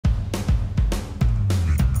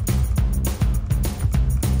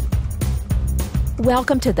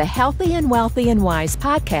Welcome to the Healthy and Wealthy and Wise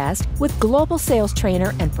podcast with global sales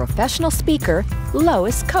trainer and professional speaker,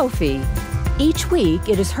 Lois Kofi. Each week,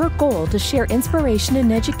 it is her goal to share inspiration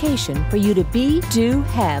and education for you to be, do,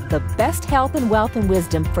 have the best health and wealth and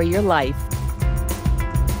wisdom for your life.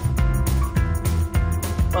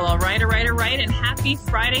 Well, all right. And happy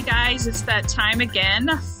Friday, guys. It's that time again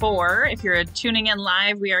if you're tuning in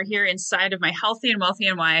live, we are here inside of my Healthy and Wealthy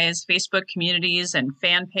and Wise Facebook communities and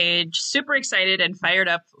fan page. Super excited and fired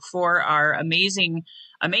up for our amazing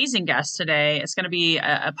guest today. It's going to be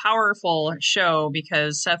a powerful show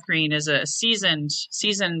because Seth Greene is a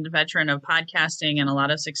seasoned veteran of podcasting and a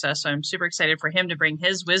lot of success. So I'm super excited for him to bring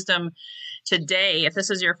his wisdom today. If this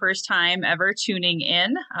is your first time ever tuning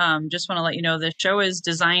in, just want to let you know the show is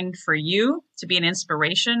designed for you to be an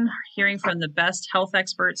inspiration, hearing from the best health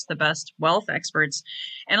experts, the best wealth experts,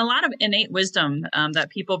 and a lot of innate wisdom that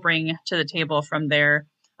people bring to the table from their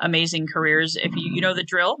amazing careers. If you know the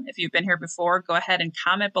drill, if you've been here before, go ahead and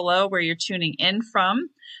comment below where you're tuning in from.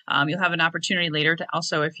 You'll have an opportunity later to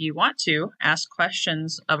also, if you want to, ask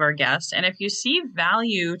questions of our guests. And if you see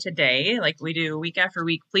value today, like we do week after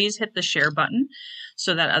week, please hit the share button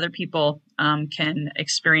so that other people can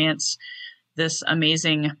experience this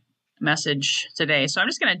amazing message today. So I'm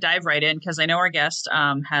just going to dive right in because I know our guest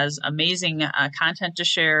has amazing content to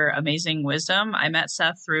share, amazing wisdom. I met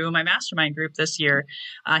Seth through my mastermind group this year.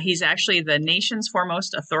 He's actually the nation's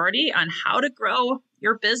foremost authority on how to grow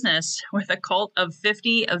your business with a cult of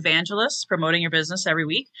 50 evangelists promoting your business every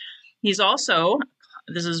week. He's also,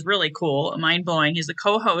 this is really cool, mind-blowing, he's the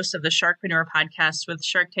co-host of the Preneur podcast with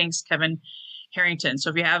Shark Tank's Kevin Harrington. So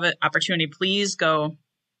if you have an opportunity, please go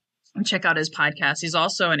and check out his podcast. He's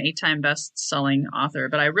also an 8-time best-selling author.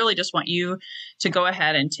 But I really just want you to go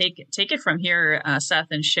ahead and take it from here, Seth,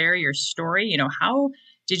 and share your story. You know, how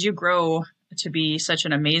did you grow to be such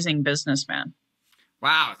an amazing businessman?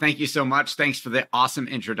 Wow. Thank you so much. Thanks for the awesome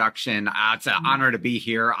introduction. It's an honor to be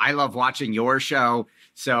here. I love watching your show,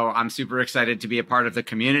 so I'm super excited to be a part of the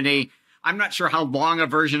community. I'm not sure how long a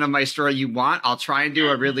version of my story you want. I'll try and do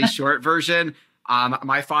a really short version.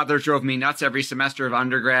 My father drove me nuts every semester of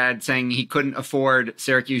undergrad, saying he couldn't afford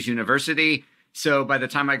Syracuse University. So by the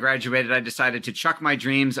time I graduated, I decided to chuck my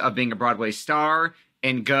dreams of being a Broadway star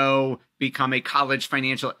and go become a college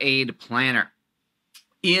financial aid planner.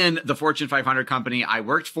 In the Fortune 500 company I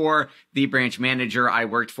worked for, the branch manager I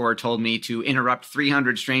worked for told me to interrupt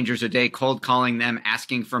 300 strangers a day, cold calling them,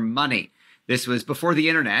 asking for money. This was before the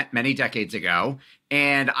internet, many decades ago,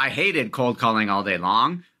 and I hated cold calling all day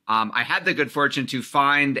long. I had the good fortune to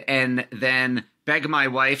find and then beg my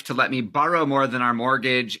wife to let me borrow more than our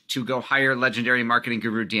mortgage to go hire legendary marketing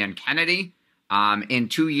guru Dan Kennedy. In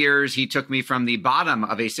 2 years, he took me from the bottom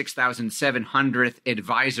of a 6,700th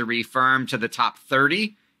advisory firm to the top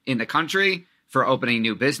 30 in the country for opening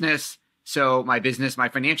new business. So my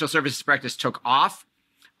financial services practice took off.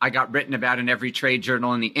 I got written about in every trade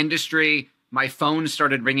journal in the industry. My phone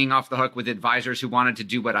started ringing off the hook with advisors who wanted to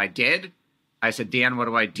do what I did. I said, Dan, what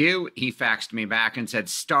do I do? He faxed me back and said,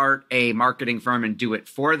 start a marketing firm and do it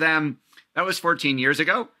for them. That was 14 years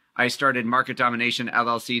ago. I started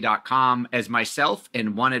marketdominationllc.com as myself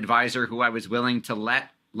and one advisor who I was willing to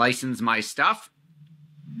let license my stuff.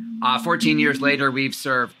 14 years later, we've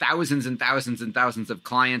served thousands and thousands and thousands of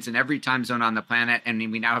clients in every time zone on the planet. And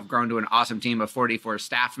we now have grown to an awesome team of 44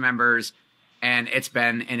 staff members. And it's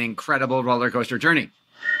been an incredible roller coaster journey.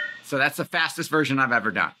 So that's the fastest version I've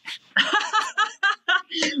ever done.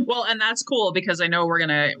 Well, and that's cool because I know we're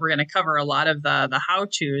gonna cover a lot of the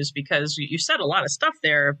how-tos because you said a lot of stuff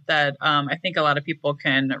there that I think a lot of people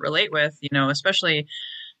can relate with. You know, especially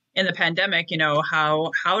in the pandemic. You know,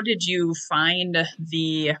 how did you find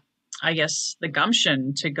the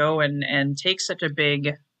gumption to go and take such a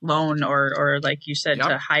big loan or like you said,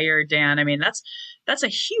 to hire Dan? I mean, that's a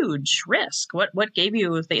huge risk. What gave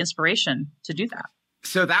you the inspiration to do that?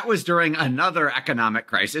 So that was during another economic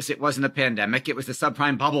crisis. It wasn't a pandemic. It was the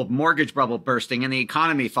subprime bubble, mortgage bubble bursting and the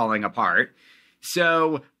economy falling apart.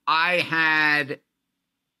 So I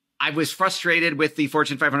was frustrated with the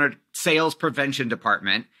Fortune 500 sales prevention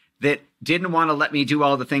department that didn't want to let me do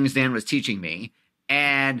all the things Dan was teaching me.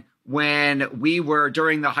 And when we were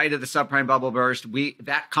during the height of the subprime bubble burst,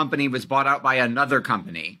 that company was bought out by another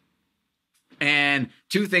company. And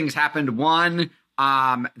two things happened. One,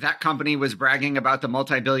 that company was bragging about the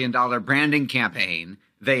multi-billion-dollar branding campaign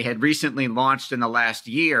they had recently launched in the last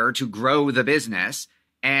year to grow the business.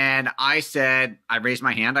 And I raised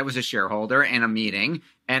my hand. I was a shareholder in a meeting.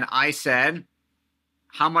 And I said,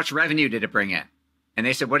 how much revenue did it bring in? And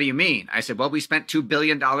they said, what do you mean? I said, well, we spent $2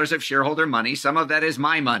 billion of shareholder money. Some of that is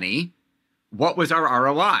my money. what was our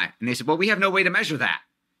ROI? And they said, well, we have no way to measure that.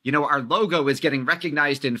 You know, our logo is getting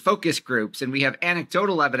recognized in focus groups, and we have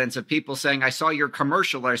anecdotal evidence of people saying, I saw your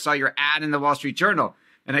commercial, or I saw your ad in the Wall Street Journal.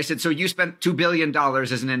 And I said, so you spent $2 billion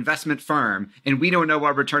as an investment firm, and we don't know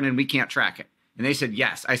our return, and we can't track it. And they said,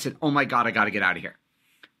 yes. I said, oh my God, I got to get out of here.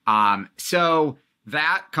 So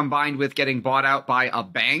that combined with getting bought out by a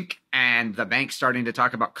bank, and the bank starting to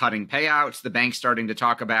talk about cutting payouts, the bank starting to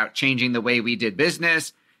talk about changing the way we did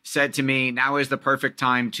business, said to me, now is the perfect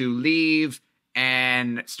time to leave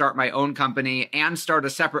and start my own company and start a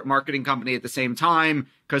separate marketing company at the same time,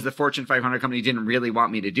 because the Fortune 500 company didn't really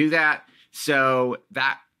want me to do that. So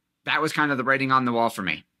that was kind of the writing on the wall for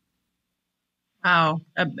me. Wow.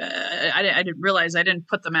 I didn't realize I didn't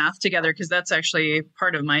put the math together, because that's actually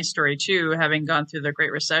part of my story too, having gone through the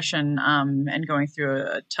Great Recession and going through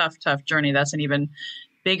a tough journey. That's an even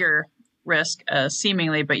bigger risk,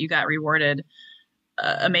 seemingly, but you got rewarded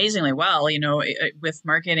amazingly well. You know, with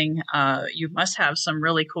marketing, you must have some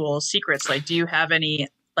really cool secrets. Like, do you have any,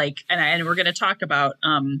 like, and we're going to talk about,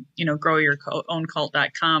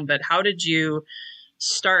 growyourown.cult.com, but how did you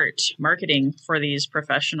start marketing for these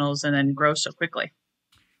professionals and then grow so quickly?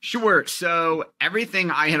 Sure. So everything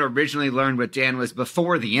I had originally learned with Dan was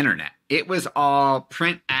before the internet. It was all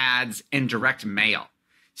print ads and direct mail.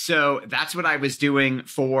 So that's what I was doing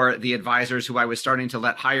for the advisors who I was starting to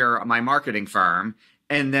let hire my marketing firm.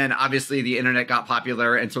 And then obviously the internet got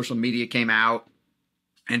popular and social media came out,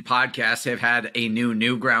 and podcasts have had a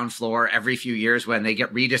new ground floor every few years when they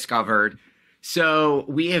get rediscovered. So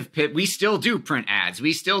we still do print ads.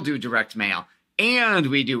 We still do direct mail, and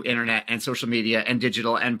we do internet and social media and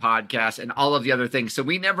digital and podcasts and all of the other things. So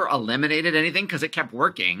we never eliminated anything because it kept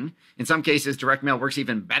working. In some cases, direct mail works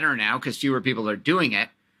even better now because fewer people are doing it.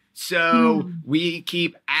 So we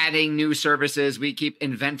keep adding new services. We keep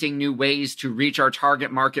inventing new ways to reach our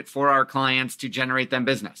target market for our clients to generate them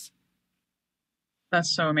business.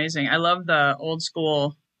 That's so amazing. I love the old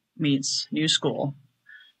school meets new school.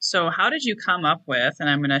 So how did you come up with, and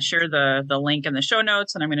I'm going to share the link in the show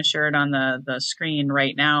notes, and I'm going to share it on the screen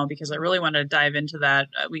right now, because I really want to dive into that.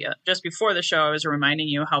 Just before the show, I was reminding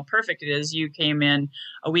you how perfect it is. You came in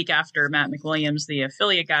a week after Matt McWilliams, the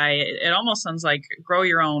affiliate guy. It almost sounds like grow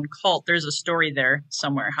your own cult. There's a story there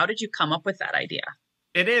somewhere. How did you come up with that idea?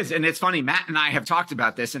 It is. And it's funny. Matt and I have talked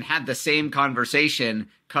about this and had the same conversation,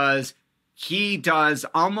 because he does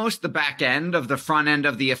almost the back end of the front end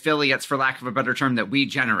of the affiliates, for lack of a better term, that we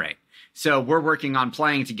generate. So we're working on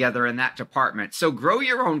playing together in that department. So Grow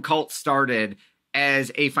Your Own Cult started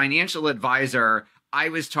as a financial advisor. I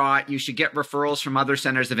was taught you should get referrals from other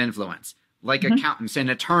centers of influence, like accountants and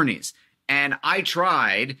attorneys. And I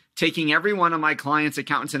tried taking every one of my clients'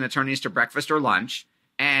 accountants and attorneys to breakfast or lunch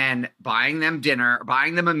and buying them dinner,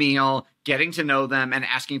 buying them a meal, getting to know them, and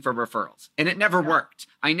asking for referrals. And it never worked.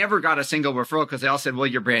 I never got a single referral, because they all said, well,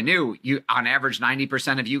 you're brand new. You, on average,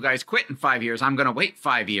 90% of you guys quit in 5 years. I'm going to wait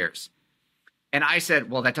 5 years. And I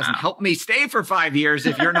said, well, that doesn't help me stay for 5 years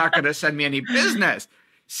if you're not going to send me any business.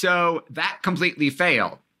 So that completely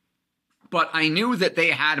failed. But I knew that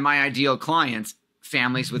they had my ideal clients,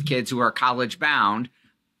 families with kids who are college bound,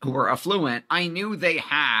 who were affluent. I knew they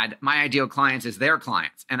had my ideal clients as their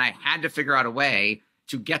clients, and I had to figure out a way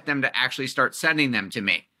to get them to actually start sending them to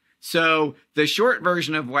me. So the short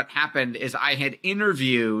version of what happened is I had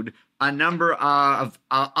interviewed a number of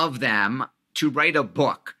them to write a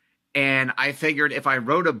book. And I figured if I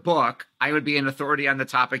wrote a book, I would be an authority on the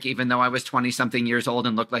topic, even though I was 20-something years old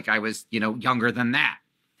and looked like I was, younger than that.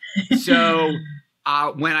 So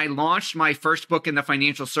when I launched my first book in the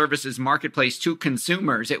financial services marketplace to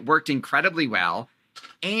consumers, it worked incredibly well.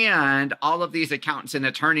 And all of these accountants and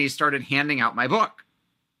attorneys started handing out my book,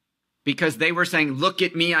 because they were saying, look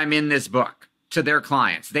at me, I'm in this book, to their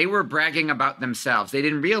clients. They were bragging about themselves. They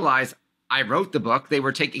didn't realize I wrote the book. They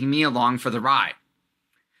were taking me along for the ride.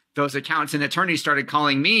 Those accountants and attorneys started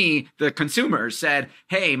calling me, the consumers said,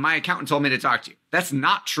 hey, my accountant told me to talk to you. That's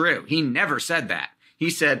not true. He never said that. He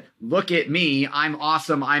said, look at me, I'm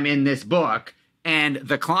awesome, I'm in this book. And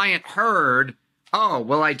the client heard, oh,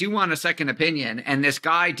 well, I do want a second opinion. And this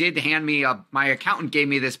guy did hand me my accountant gave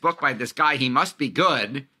me this book by this guy. He must be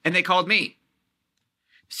good. And they called me.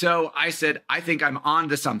 So I said, I think I'm on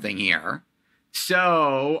to something here.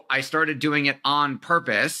 So I started doing it on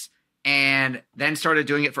purpose, and then started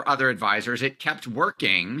doing it for other advisors. It kept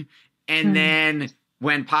working. And then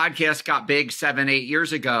when podcasts got big 7-8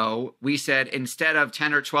 years ago, we said, instead of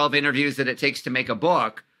 10 or 12 interviews that it takes to make a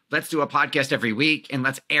book, let's do a podcast every week and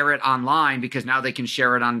let's air it online, because now they can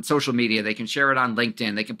share it on social media. They can share it on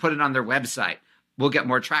LinkedIn. They can put it on their website. We'll get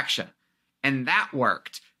more traction. And that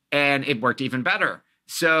worked. And it worked even better.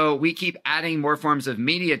 So we keep adding more forms of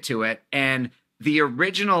media to it. And the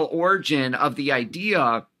original origin of the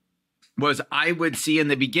idea was I would see in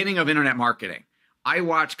the beginning of internet marketing, I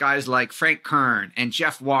watch guys like Frank Kern and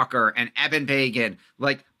Jeff Walker and Eben Pagan.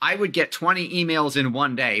 Like I would get 20 emails in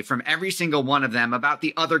one day from every single one of them about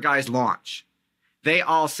the other guy's launch. They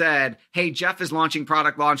all said, hey, Jeff is launching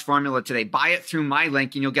product launch formula today. Buy it through my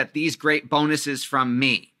link and you'll get these great bonuses from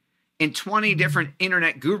me. And 20 different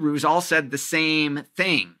internet gurus all said the same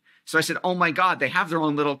thing. So I said, oh my God, they have their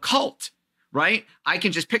own little cult. Right? I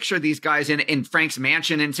can just picture these guys in Frank's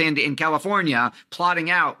mansion in California plotting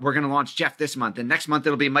out, we're going to launch Jeff this month. And next month,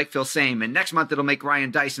 it'll be Mike Filsame. And next month, it'll make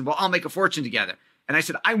Ryan Dyson. We'll all make a fortune together. And I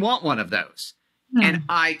said, I want one of those. And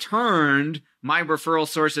I turned my referral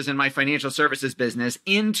sources and my financial services business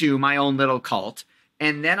into my own little cult.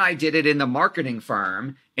 And then I did it in the marketing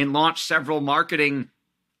firm and launched several marketing.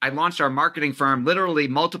 I launched our marketing firm, literally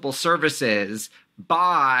multiple services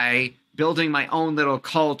by building my own little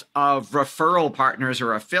cult of referral partners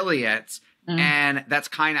or affiliates. And that's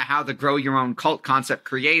kind of how the grow your own cult concept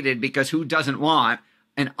created, because who doesn't want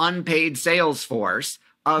an unpaid sales force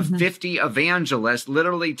of 50 evangelists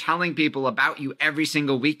literally telling people about you every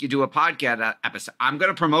single week you do a podcast episode? I'm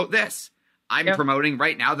going to promote this. I'm promoting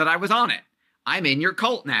right now that I was on it. I'm in your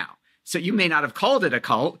cult now. So you may not have called it a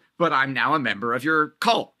cult, but I'm now a member of your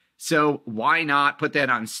cult. So why not put that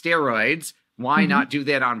on steroids? Why not do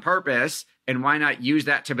that on purpose? And why not use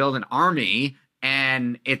that to build an army?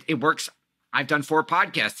 And it works. I've done 4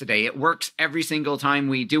 podcasts today. It works every single time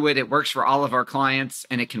we do it. It works for all of our clients,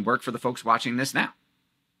 and it can work for the folks watching this now.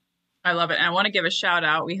 I love it. And I want to give a shout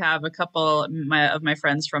out. We have a couple of my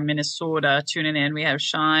friends from Minnesota tuning in. We have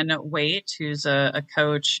Sean Waite, who's a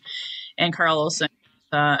coach, and Carl Olson,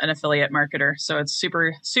 an affiliate marketer. So it's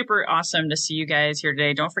super, super awesome to see you guys here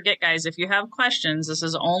today. Don't forget, guys, if you have questions, this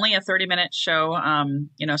is only a 30-minute show.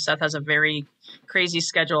 Seth has a very crazy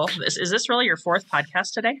schedule. Is this really your 4th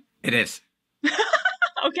podcast today? It is.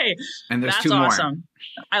 Okay. And there's that's 2 more. Awesome.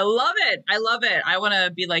 I love it. I love it. I want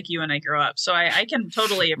to be like you when I grow up. So I can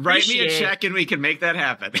totally appreciate. Write me a check and we can make that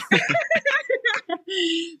happen.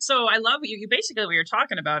 So I love you. Basically, what you're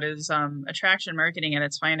talking about is attraction marketing at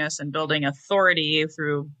its finest and building authority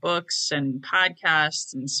through books and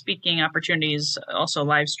podcasts and speaking opportunities, also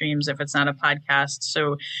live streams if it's not a podcast.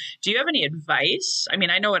 So do you have any advice? I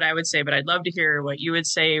mean, I know what I would say, but I'd love to hear what you would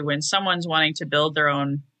say when someone's wanting to build their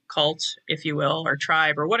own cult, if you will, or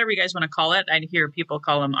tribe, or whatever you guys want to call it. I hear people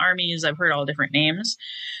call them armies. I've heard all different names.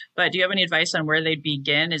 But do you have any advice on where they'd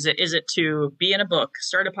begin? Is it to be in a book,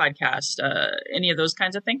 start a podcast, any of those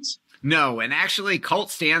kinds of things? No, and actually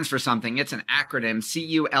cult stands for something. It's an acronym,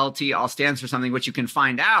 CULT, all stands for something, which you can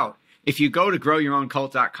find out if you go to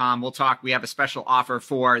growyourown.cult.com. We have a special offer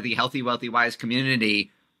for the Healthy, Wealthy, Wise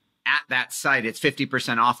community at that site. It's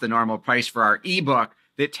 50% off the normal price for our ebook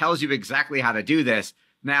that tells you exactly how to do this.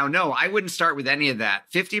 Now, no, I wouldn't start with any of that.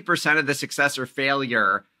 50% of the success or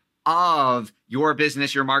failure of your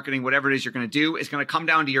business, your marketing, whatever it is you're going to do is going to come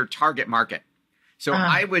down to your target market. So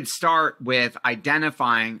I would start with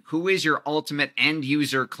identifying who is your ultimate end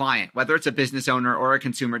user client, whether it's a business owner or a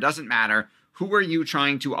consumer, doesn't matter. Who are you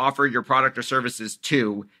trying to offer your product or services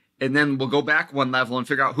to? And then we'll go back one level and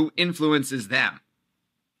figure out who influences them.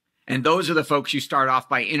 And those are the folks you start off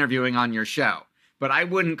by interviewing on your show. But I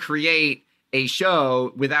wouldn't create a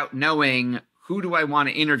show without knowing who do I want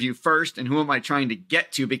to interview first and who am I trying to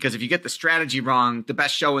get to? Because if you get the strategy wrong, the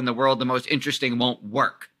best show in the world, the most interesting, won't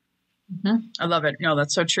work. I love it. No,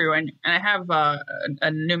 that's so true. And I have a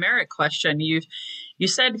numeric question. You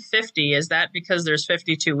said 50. Is that because there's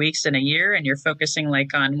 52 weeks in a year and you're focusing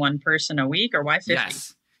like on one person a week, or why 50?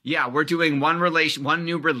 Yes. Yeah, we're doing one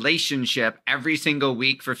new relationship every single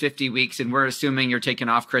week for 50 weeks. And we're assuming you're taking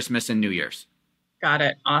off Christmas and New Year's. Got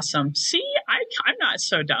it. Awesome. See, I'm not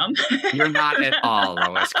so dumb. You're not at all,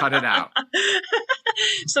 Lois. Cut it out.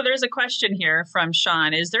 So there's a question here from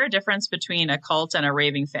Sean. Is there a difference between a cult and a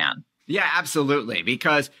raving fan? Yeah, absolutely.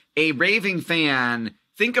 Because a raving fan,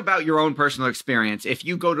 think about your own personal experience. If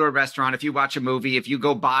you go to a restaurant, if you watch a movie, if you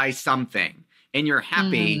go buy something and you're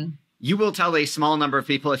happy, you will tell a small number of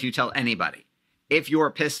people if you tell anybody. If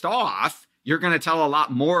you're pissed off, you're going to tell a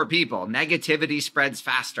lot more people. Negativity spreads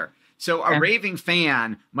faster. So a raving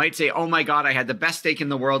fan might say, oh my God, I had the best steak in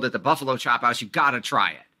the world at the Buffalo Chop House. You got to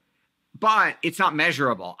try it. But it's not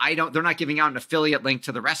measurable. They're not giving out an affiliate link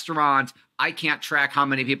to the restaurant. I can't track how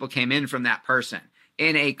many people came in from that person.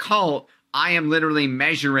 In a cult, I am literally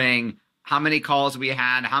measuring how many calls we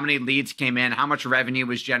had, how many leads came in, how much revenue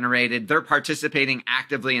was generated. They're participating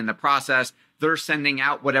actively in the process. They're sending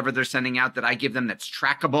out whatever they're sending out that I give them that's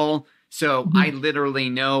trackable. So I literally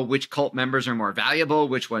know which cult members are more valuable,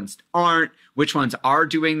 which ones aren't, which ones are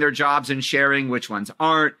doing their jobs and sharing, which ones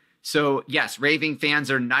aren't. So yes, raving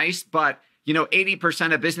fans are nice, but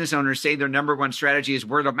 80% of business owners say their number one strategy is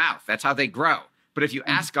word of mouth. That's how they grow. But if you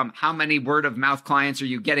ask them, how many word of mouth clients are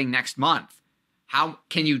you getting next month? How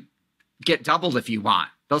can you get doubled if you want?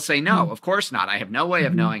 They'll say, no, of course not. I have no way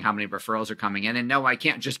of knowing how many referrals are coming in. And no, I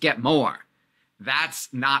can't just get more. That's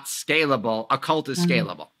not scalable. A cult is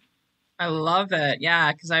scalable. I love it.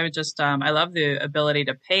 Yeah. Cause I would just, I love the ability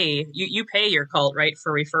to pay. You pay your cult, right?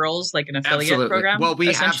 For referrals, like an affiliate program. Well,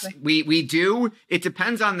 we do. It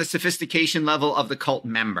depends on the sophistication level of the cult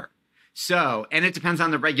member. So, and it depends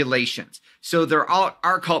on the regulations. So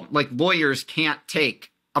our cult, like lawyers can't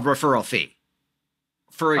take a referral fee,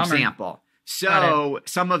 for example. So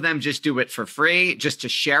some of them just do it for free, just to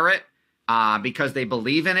share it, because they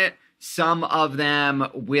believe in it. Some of them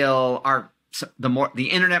the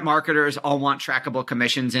internet marketers all want trackable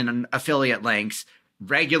commissions and affiliate links.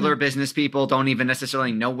 Regular business people don't even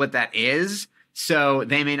necessarily know what that is. So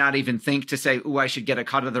they may not even think to say, "Ooh, I should get a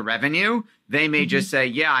cut of the revenue." They may just say,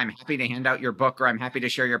 "Yeah, I'm happy to hand out your book, or I'm happy to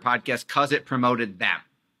share your podcast because it promoted them."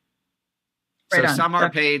 So some are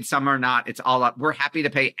paid, some are not. It's all up. We're happy to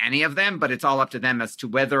pay any of them, but it's all up to them as to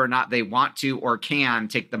whether or not they want to or can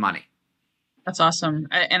take the money. That's awesome.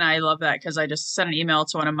 And I love that because I just sent an email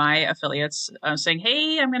to one of my affiliates saying,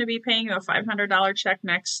 hey, I'm going to be paying you a $500 check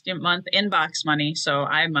next month, inbox money. So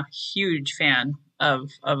I'm a huge fan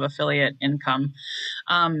of affiliate income.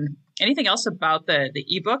 Anything else about the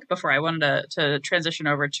ebook before I wanted to transition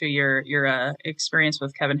over to your experience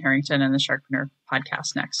with Kevin Harrington and the Sharkpreneur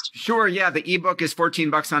podcast next? Sure. Yeah. The ebook is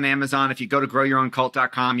 $14 on Amazon. If you go to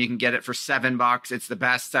growyourown.cult.com, you can get it for $7. It's the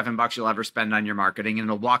best $7 you'll ever spend on your marketing. And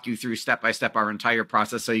it'll walk you through step by step our entire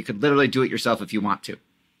process. So you could literally do it yourself if you want to.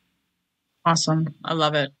 Awesome. I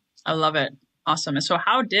love it. I love it. Awesome. And so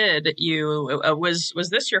how did you, was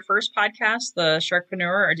this your first podcast, the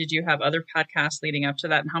Sharkpreneur, or did you have other podcasts leading up to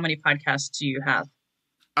that? And how many podcasts do you have?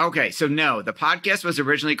 Okay. So no, the podcast was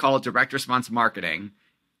originally called Direct Response Marketing.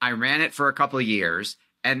 I ran it for a couple of years.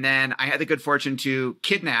 And then I had the good fortune to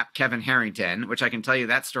kidnap Kevin Harrington, which I can tell you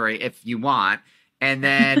that story if you want. And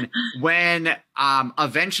then when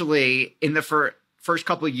eventually in the first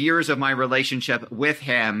couple of years of my relationship with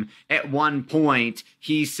him, at one point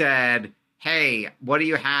he said, hey, what do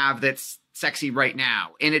you have that's sexy right now?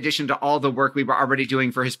 In addition to all the work we were already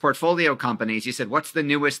doing for his portfolio companies, he said, what's the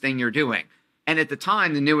newest thing you're doing? And at the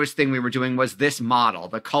time, the newest thing we were doing was this model,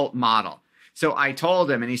 the cult model. So I told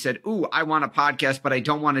him and he said, ooh, I want a podcast, but I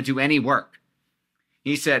don't want to do any work.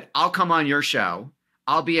 He said, I'll come on your show.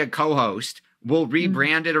 I'll be a co-host. We'll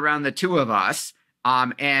rebrand it around the two of us.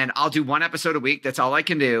 And I'll do one episode a week. That's all I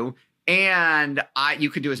can do. And you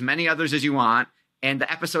can do as many others as you want. And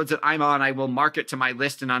the episodes that I'm on, I will market to my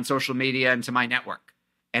list and on social media and to my network.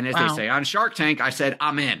 And as they say on Shark Tank, I said,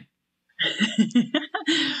 I'm in.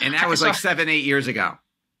 And that was like 7-8 years ago.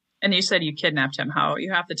 And you said you kidnapped him. How?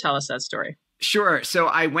 You have to tell us that story. Sure. So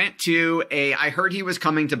I went to I heard he was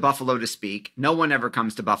coming to Buffalo to speak. No one ever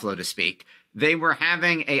comes to Buffalo to speak. They were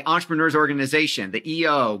having a entrepreneurs organization, the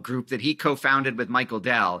EO group that he co-founded with Michael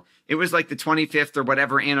Dell. It was like the 25th or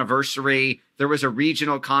whatever anniversary. There was a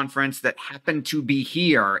regional conference that happened to be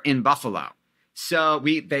here in Buffalo. So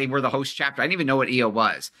they were the host chapter. I didn't even know what EO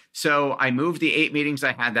was. So I moved the 8 meetings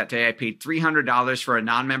I had that day. I paid $300 for a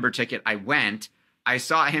non-member ticket. I went. I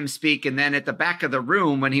saw him speak. And then at the back of the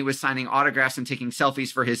room, when he was signing autographs and taking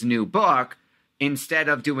selfies for his new book, instead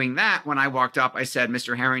of doing that, when I walked up, I said,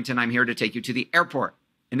 Mr. Harrington, I'm here to take you to the airport.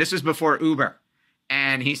 And this was before Uber.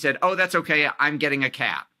 And he said, oh, that's okay. I'm getting a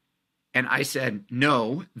cab. And I said,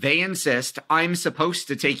 no, they insist I'm supposed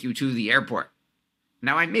to take you to the airport.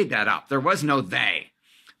 Now, I made that up. There was no they,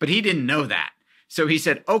 but he didn't know that. So he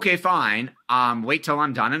said, okay, fine. Wait till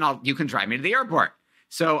I'm done and you can drive me to the airport.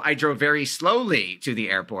 So I drove very slowly to the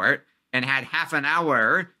airport and had half an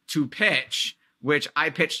hour to pitch, which I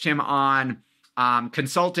pitched him on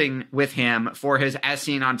consulting with him for his As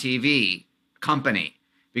Seen on TV company.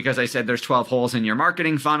 Because I said, there's 12 holes in your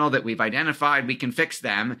marketing funnel that we've identified. We can fix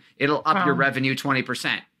them. It'll up your revenue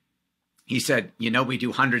 20%. He said, we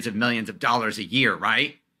do hundreds of millions of dollars a year,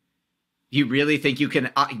 right? You really think you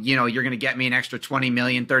can, you're going to get me an extra 20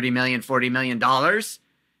 million, 30 million, $40 million?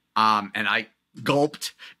 And I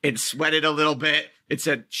gulped and sweated a little bit. It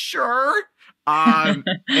said, sure. And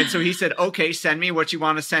so he said, okay, send me what you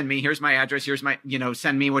want to send me. Here's my address. Here's my,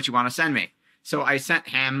 send me what you want to send me. So I sent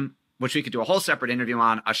him, which we could do a whole separate interview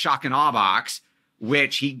on, a shock and awe box,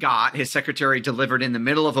 which he got. His secretary delivered in the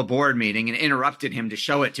middle of a board meeting and interrupted him to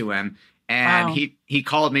show it to him. And Wow. he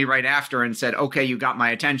called me right after and said, okay, you got my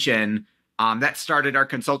attention. That started our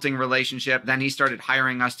consulting relationship. Then he started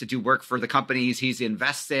hiring us to do work for the companies he's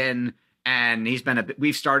invests in. And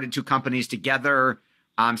we've started 2 companies together.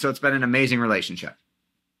 So it's been an amazing relationship.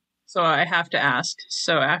 So I have to ask,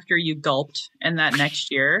 so after you gulped in that next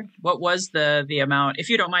year, what was the amount, if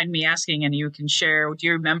you don't mind me asking and you can share, do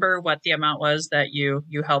you remember what the amount was that you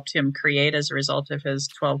helped him create as a result of his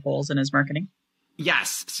 12 holes in his marketing?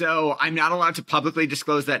 Yes. So I'm not allowed to publicly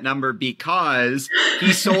disclose that number because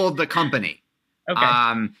he sold the company.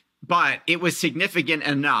 Okay. But it was significant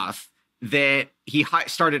enough that he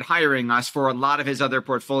started hiring us for a lot of his other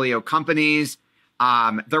portfolio companies.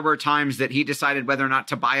 There were times that he decided whether or not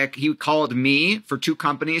to he called me for 2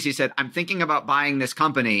 companies. He said, I'm thinking about buying this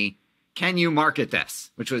company. Can you market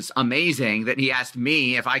this? Which was amazing that he asked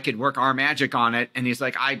me if I could work our magic on it. And he's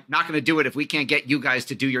like, I'm not going to do it if we can't get you guys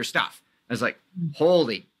to do your stuff. I was like,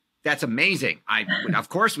 holy, that's amazing. Of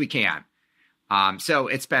course we can. So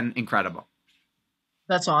it's been incredible.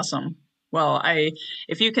 That's awesome. Well,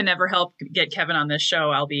 if you can ever help get Kevin on this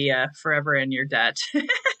show, I'll be forever in your debt.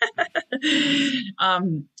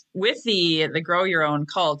 With the Grow Your Own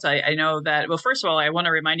Cult, I know that, well, first of all, I want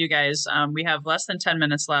to remind you guys, we have less than 10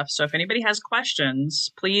 minutes left. So if anybody has questions,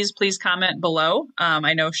 please comment below.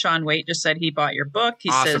 I know Sean Waite just said he bought your book. He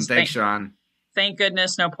Awesome. says, Thanks, Sean. Thank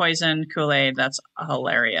goodness, no poison Kool-Aid. That's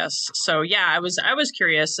hilarious. So yeah, I was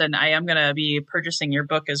curious, and I am going to be purchasing your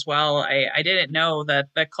book as well. I didn't know that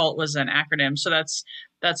the cult was an acronym. So that's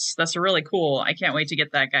really cool. I can't wait to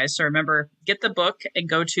get that, guys. So remember, get the book and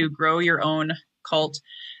go to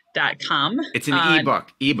growyourown.com. It's an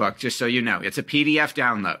ebook, just so you know. It's a PDF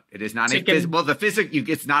download. It is not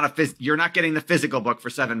you're not getting the physical book for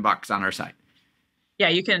 $7 on our site. Yeah,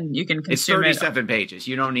 you can consume it's 37 pages.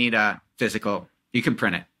 You don't need a physical. You can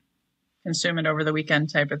print it. Consume it over the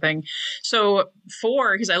weekend type of thing. So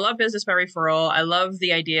because I love business by referral, I love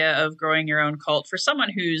the idea of growing your own cult. For someone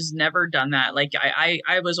who's never done that, like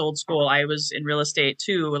I was old school. I was in real estate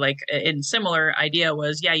too. Like in similar idea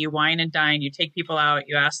was, yeah, you wine and dine, you take people out,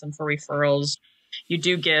 you ask them for referrals, you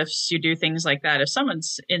do gifts, you do things like that. If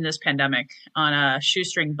someone's in this pandemic on a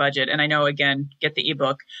shoestring budget, and I know, again, get the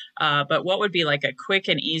ebook, but what would be like a quick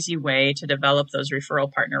and easy way to develop those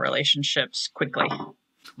referral partner relationships quickly?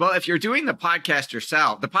 Well, if you're doing the podcast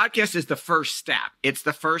yourself, the podcast is the first step. It's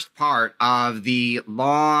the first part of the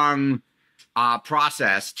long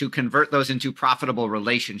process to convert those into profitable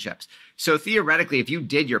relationships. So theoretically, if you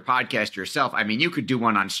did your podcast yourself, I mean, you could do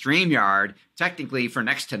one on StreamYard, technically for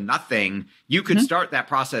next to nothing. You could start that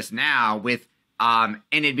process now with, and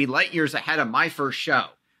it'd be light years ahead of my first show.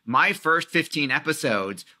 My first 15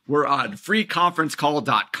 episodes were on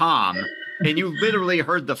freeconferencecall.com. And you literally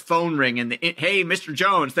heard the phone ring and hey, Mr.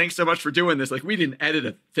 Jones, thanks so much for doing this. Like, we didn't edit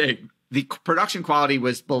a thing. The production quality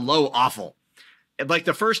was below awful. Like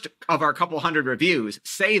the first of our couple hundred reviews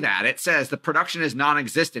say that. It says the production is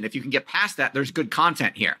non-existent. If you can get past that, there's good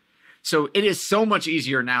content here. So it is so much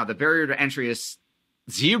easier now. The barrier to entry is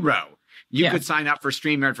zero. You could sign up for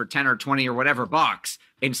StreamYard for 10 or 20 or whatever bucks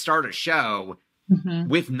and start a show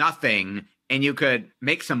with nothing. And you could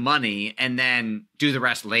make some money and then do the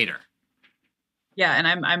rest later. Yeah, and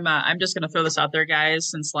I'm just going to throw this out there,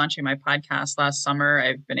 guys. Since launching my podcast last summer,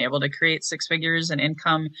 I've been able to create 6 figures in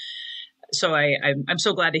income. So I'm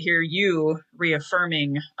so glad to hear you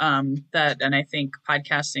reaffirming that. And I think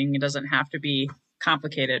podcasting doesn't have to be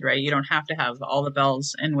complicated, right? You don't have to have all the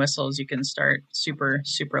bells and whistles. You can start super,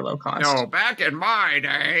 super low cost. No, back in my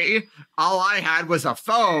day, all I had was a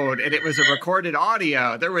phone and it was a recorded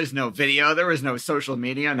audio. There was no video. There was no social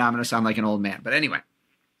media. Now I'm going to sound like an old man. But anyway.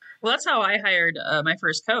 Well, that's how I hired my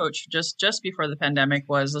first coach just before the pandemic,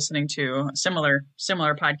 was listening to a similar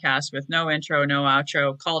podcast with no intro, no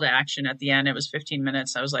outro, call to action at the end. It was 15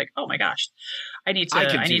 minutes. I was like, oh my gosh, I need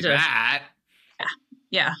to. That.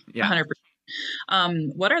 Yeah, 100%.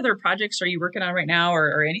 What other projects are you working on right now,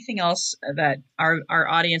 or anything else that our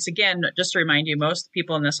audience, again, just to remind you, most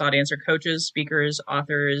people in this audience are coaches, speakers,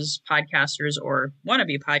 authors, podcasters, or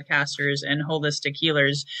wannabe podcasters and holistic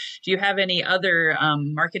healers. Do you have any other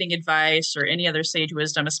marketing advice or any other sage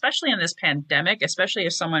wisdom, especially in this pandemic, especially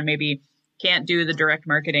if someone maybe can't do the direct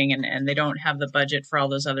marketing and they don't have the budget for all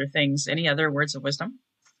those other things? Any other words of wisdom?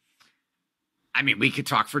 I mean, we could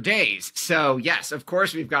talk for days. So yes, of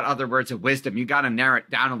course, we've got other words of wisdom. You got to narrow it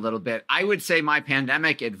down a little bit. I would say my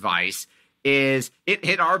pandemic advice is it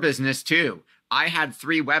hit our business too. I had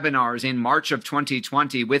 3 webinars in March of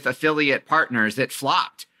 2020 with affiliate partners that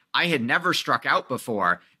flopped. I had never struck out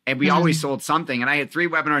before, and we always sold something. And I had 3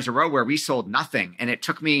 webinars in a row where we sold nothing. And it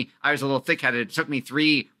took me, I was a little thick-headed. It took me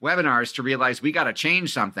 3 webinars to realize we got to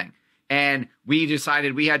change something. And we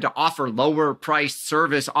decided we had to offer lower priced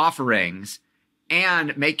service offerings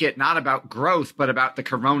and make it not about growth, but about the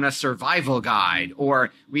Corona survival guide.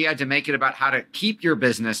 Or we had to make it about how to keep your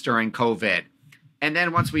business during COVID. And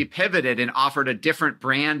then once we pivoted and offered a different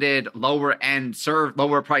branded,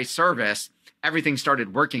 lower price service, everything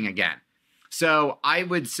started working again. So I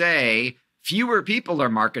would say fewer people are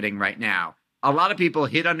marketing right now. A lot of people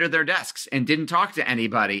hid under their desks and didn't talk to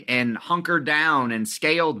anybody and hunkered down and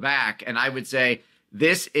scaled back. And I would say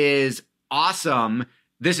this is awesome.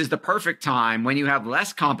 This is the perfect time when you have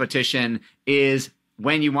less competition is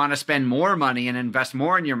when you want to spend more money and invest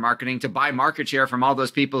more in your marketing to buy market share from all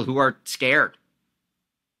those people who are scared.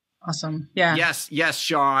 Awesome. Yeah. Yes,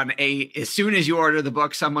 Sean. As soon as you order the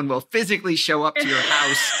book, someone will physically show up to your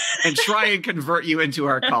house and try and convert you into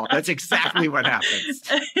our cult. That's exactly what happens.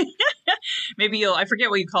 Maybe I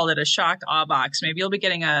forget what you called it, a shock awe box. Maybe you'll be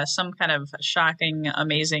getting some kind of shocking,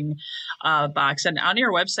 amazing box. And on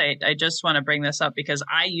your website, I just want to bring this up because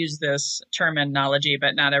I use this terminology,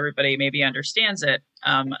 but not everybody maybe understands it.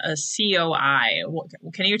 A COI.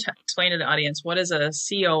 Can you explain to the audience, what is a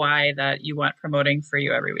COI that you want promoting for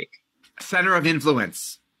you every week? Center of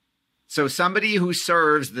influence. So somebody who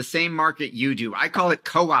serves the same market you do. I call it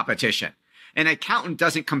co-opetition. An accountant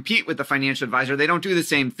doesn't compete with the financial advisor. They don't do the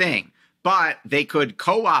same thing, but they could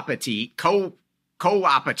co-opetition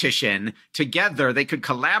together. They could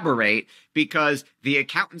collaborate because the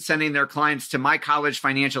accountant sending their clients to my college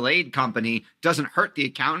financial aid company doesn't hurt the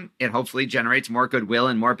accountant. It hopefully generates more goodwill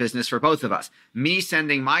and more business for both of us. Me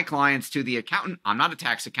sending my clients to the accountant, I'm not a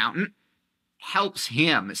tax accountant, helps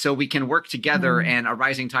him so we can work together and a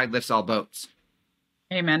rising tide lifts all boats.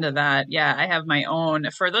 Amen to that. Yeah, I have my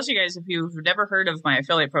own. For those of you guys, if you've never heard of my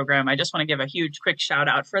affiliate program, I just want to give a huge quick shout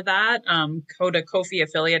out for that. Go to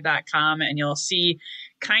kofieaffiliate.com and you'll see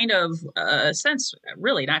kind of a sense,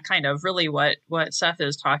 really not kind of, really what Seth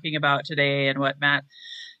is talking about today and what Matt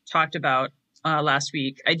talked about last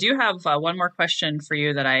week. I do have one more question for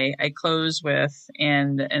you that I close with,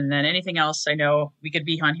 and then anything else. I know we could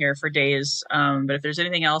be on here for days, but if there's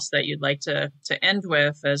anything else that you'd like to end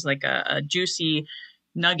with as like a juicy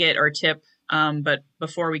nugget or tip. But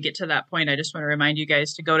before we get to that point, I just want to remind you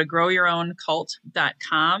guys to go to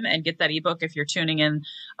growyourown.cult.com and get that ebook if you're tuning in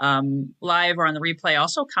live or on the replay.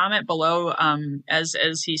 Also comment below as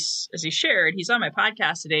he shared, he's on my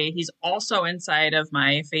podcast today. He's also inside of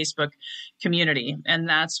my Facebook community. And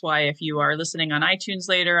that's why if you are listening on iTunes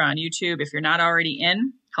later, on YouTube, if you're not already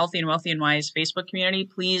in Healthy and Wealthy and Wise Facebook community,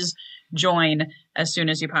 please join as soon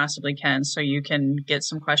as you possibly can so you can get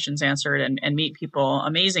some questions answered and meet people,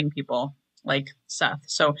 amazing people like Seth.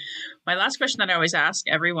 So my last question that I always ask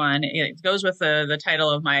everyone, it goes with the title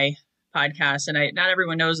of my podcast, and not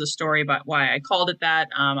everyone knows the story about why I called it that.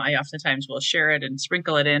 I oftentimes will share it and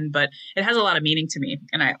sprinkle it in, but it has a lot of meaning to me.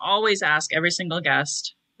 And I always ask every single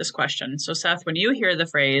guest this question. So Seth, when you hear the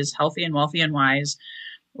phrase healthy and wealthy and wise,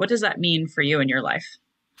 what does that mean for you in your life?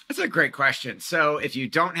 That's a great question. So if you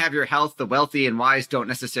don't have your health, the wealthy and wise don't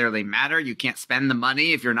necessarily matter. You can't spend the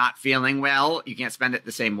money. If you're not feeling well, you can't spend it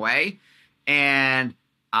the same way. And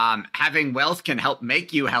having wealth can help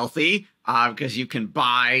make you healthy because you can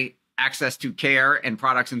buy access to care and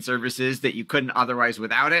products and services that you couldn't otherwise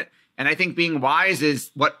without it. And I think being wise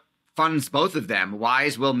is what funds both of them.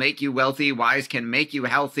 Wise will make you wealthy. Wise can make you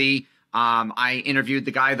healthy. I interviewed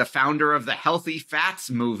the founder of the healthy fats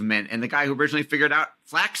movement and the guy who originally figured out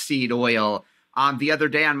flaxseed oil the other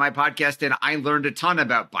day on my podcast. And I learned a ton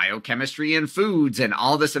about biochemistry and foods and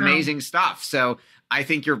all this amazing stuff. So I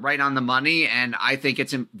think you're right on the money. And I think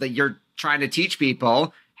it's that you're trying to teach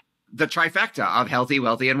people the trifecta of healthy,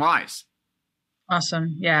 wealthy, and wise.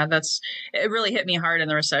 Awesome. Yeah, it really hit me hard in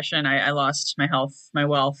the recession. I lost my health, my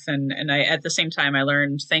wealth, and I at the same time I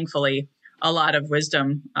learned, thankfully, a lot of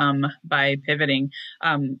wisdom by pivoting.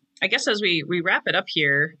 I guess as we wrap it up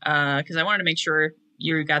here, because I wanted to make sure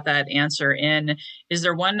you got that answer in, is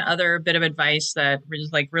there one other bit of advice that is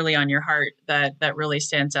like really on your heart that really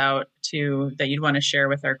stands out that you'd want to share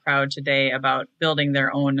with our crowd today about building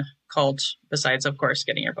their own cult, besides, of course,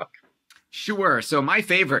 getting your book? Sure. So my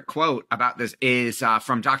favorite quote about this is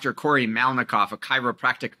from Dr. Corey Malnikoff, a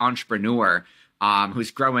chiropractic entrepreneur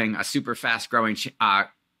who's growing a super fast growing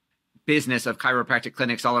business of chiropractic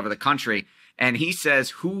clinics all over the country. And he says,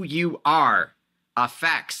 who you are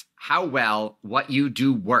affects how well what you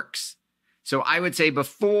do works. So I would say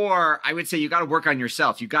you got to work on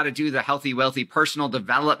yourself. You got to do the healthy, wealthy personal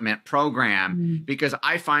development program because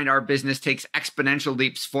I find our business takes exponential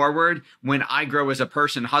leaps forward when I grow as a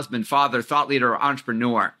person, husband, father, thought leader, or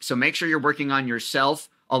entrepreneur. So make sure you're working on yourself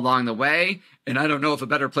along the way. And I don't know of a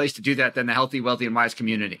better place to do that than the Healthy, Wealthy, and Wise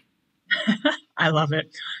community. I love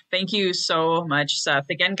it. Thank you so much, Seth.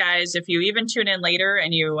 Again, guys, if you even tune in later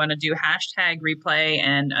and you want to do hashtag replay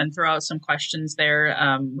and throw out some questions there,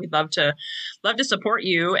 we'd love to support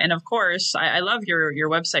you. And of course, I love your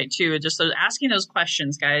website too. Just asking those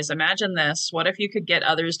questions, guys. Imagine this. What if you could get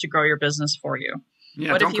others to grow your business for you?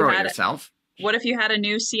 Yeah, don't grow it yourself. What if you had a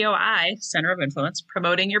new COI, Center of Influence,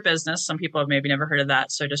 promoting your business? Some people have maybe never heard of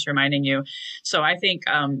that, so just reminding you. So I think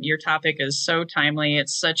your topic is so timely.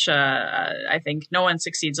 It's such I think no one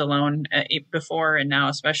succeeds alone before and now,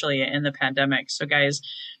 especially in the pandemic. So guys,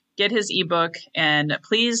 get his ebook and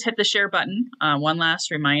please hit the share button. One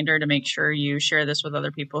last reminder to make sure you share this with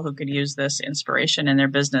other people who could use this inspiration in their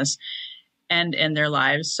business and in their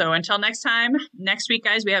lives. So until next time, next week,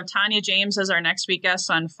 guys, we have Tanya James as our next week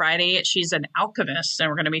guest on Friday. She's an alchemist, and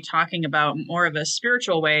we're going to be talking about more of a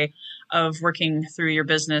spiritual way of working through your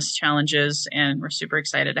business challenges, and we're super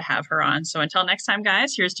excited to have her on. So until next time,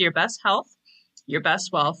 guys, here's to your best health, your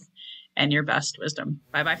best wealth, and your best wisdom.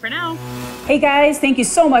 Bye-bye for now. Hey guys, thank you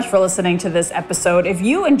so much for listening to this episode. If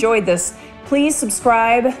you enjoyed this, please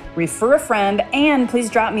subscribe, refer a friend, and please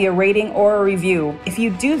drop me a rating or a review. If you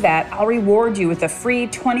do that, I'll reward you with a free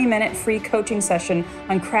 20-minute free coaching session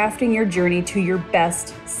on crafting your journey to your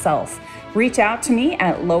best self. Reach out to me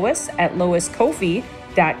at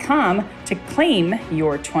lois@loiscoffee.com to claim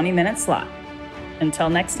your 20-minute slot. Until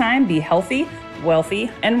next time, be healthy,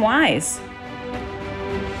 wealthy, and wise.